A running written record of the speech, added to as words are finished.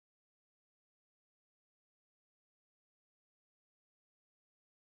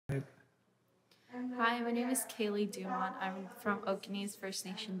Hi, my name is Kaileigh Dumont. I'm from Okanese First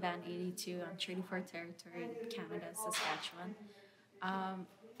Nation Band 82 on Treaty 4 territory in Canada, Saskatchewan.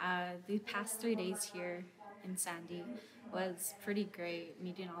 The past 3 days here in Sandy was pretty great,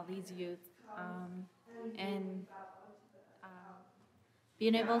 meeting all these youth and uh,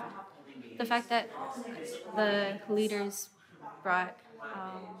 being able, the fact that the leaders brought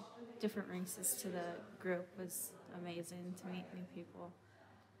different races to the group was amazing to meet new people.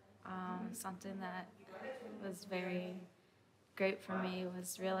 Something that was very great for me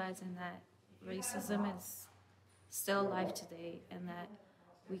was realizing that racism is still alive today and that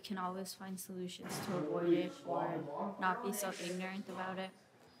we can always find solutions to avoid it or not be so ignorant about it.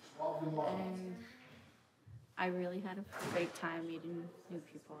 And I really had a great time meeting new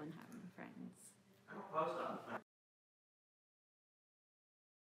people and having friends.